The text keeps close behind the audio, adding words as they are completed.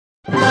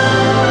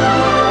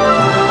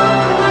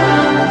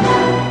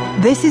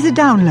This is a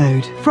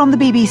download from the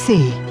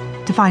BBC.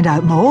 To find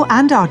out more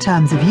and our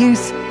terms of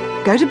use,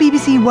 go to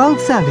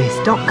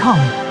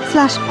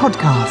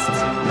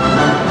bbcworldservice.com/podcasts.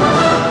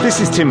 This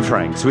is Tim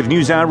Franks with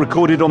Newshour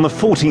recorded on the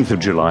 14th of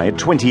July at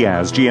 20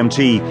 hours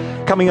GMT.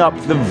 Coming up,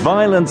 the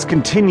violence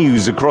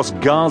continues across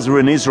Gaza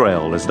and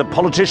Israel as the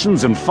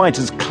politicians and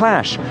fighters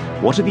clash.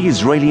 What are the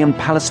Israeli and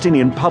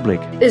Palestinian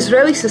public?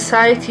 Israeli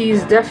society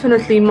is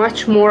definitely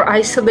much more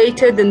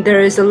isolated and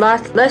there is a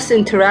lot less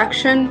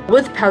interaction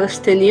with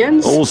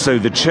Palestinians. Also,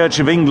 the Church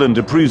of England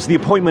approves the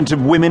appointment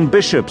of women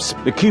bishops.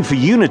 A cue for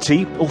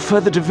unity or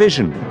further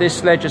division?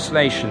 This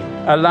legislation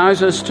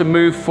allows us to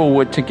move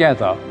forward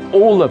together,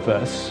 all of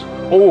us,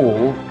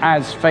 all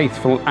as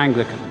faithful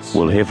Anglicans.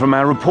 We'll hear from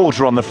our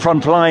reporter on the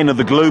front line of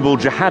the global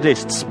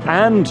jihadists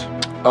and...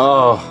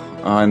 Oh,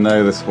 I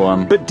know this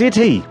one. But did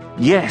he?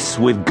 Yes,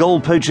 with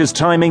goal poachers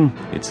timing,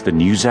 it's the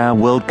Newshour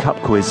World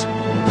Cup quiz.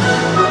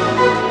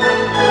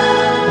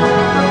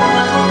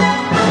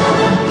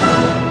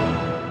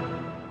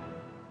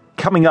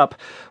 Coming up,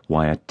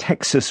 why a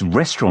Texas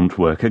restaurant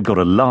worker got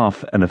a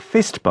laugh and a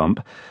fist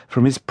bump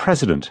from his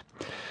president.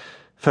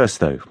 First,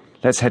 though,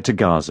 let's head to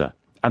Gaza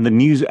and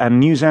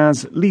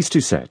Newshour's Lyse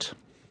Doucet.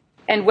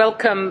 And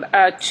welcome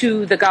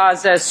to the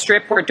Gaza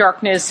Strip, where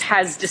darkness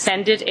has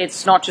descended.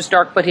 It's not just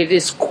dark, but it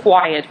is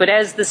quiet. But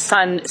as the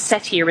sun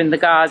set here in the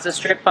Gaza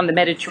Strip on the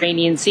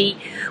Mediterranean Sea,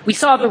 we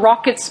saw the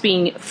rockets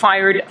being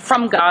fired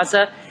from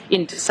Gaza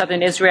into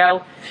southern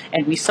Israel,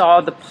 and we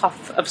saw the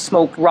puff of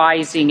smoke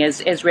rising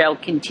as Israel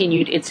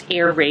continued its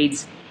air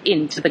raids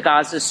into the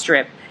Gaza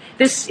Strip.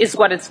 This is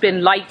what it's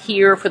been like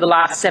here for the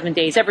last 7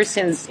 days, ever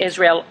since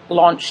Israel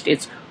launched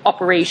its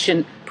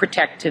Operation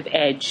Protective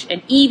Edge.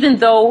 And even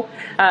though,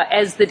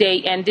 as the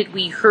day ended,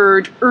 we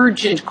heard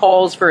urgent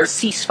calls for a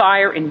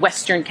ceasefire in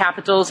Western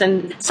capitals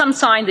and some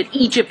sign that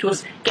Egypt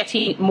was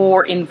getting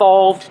more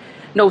involved,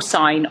 no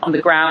sign on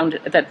the ground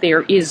that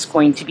there is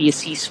going to be a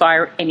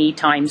ceasefire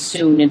anytime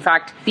soon. In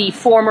fact, the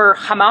former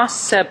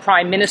Hamas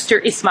Prime Minister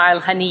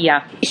Ismail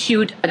Haniyeh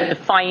issued a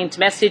defiant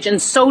message,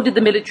 and so did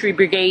the military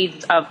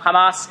brigades of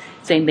Hamas,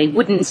 saying they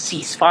wouldn't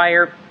cease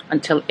fire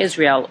until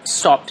Israel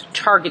stopped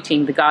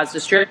targeting the Gaza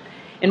Strip,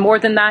 and more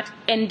than that,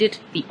 ended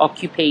the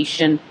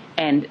occupation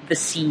and the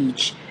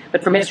siege.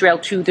 But from Israel,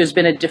 too, there's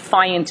been a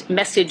defiant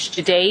message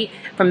today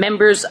from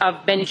members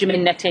of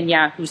Benjamin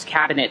Netanyahu's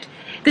cabinet.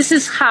 This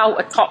is how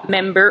a top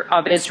member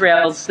of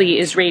the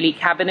Israeli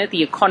cabinet,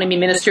 the economy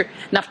minister,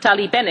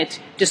 Naftali Bennett,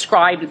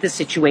 described the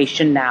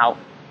situation now.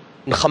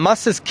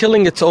 Hamas is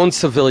killing its own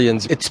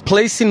civilians. It's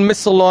placing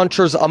missile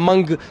launchers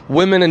among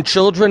women and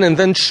children and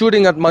then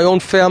shooting at my own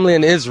family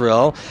in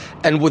Israel.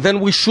 And then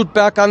we shoot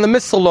back on the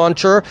missile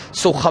launcher.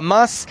 So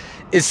Hamas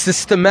is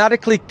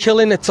systematically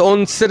killing its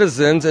own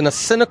citizens in a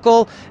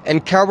cynical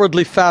and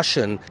cowardly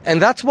fashion. And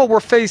that's what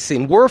we're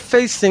facing. We're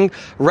facing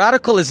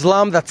radical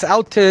Islam that's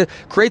out to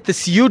create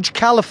this huge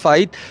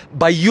caliphate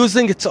by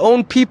using its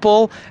own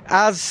people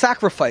as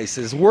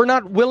sacrifices. We're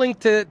not willing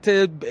to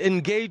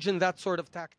engage in that sort of tactic.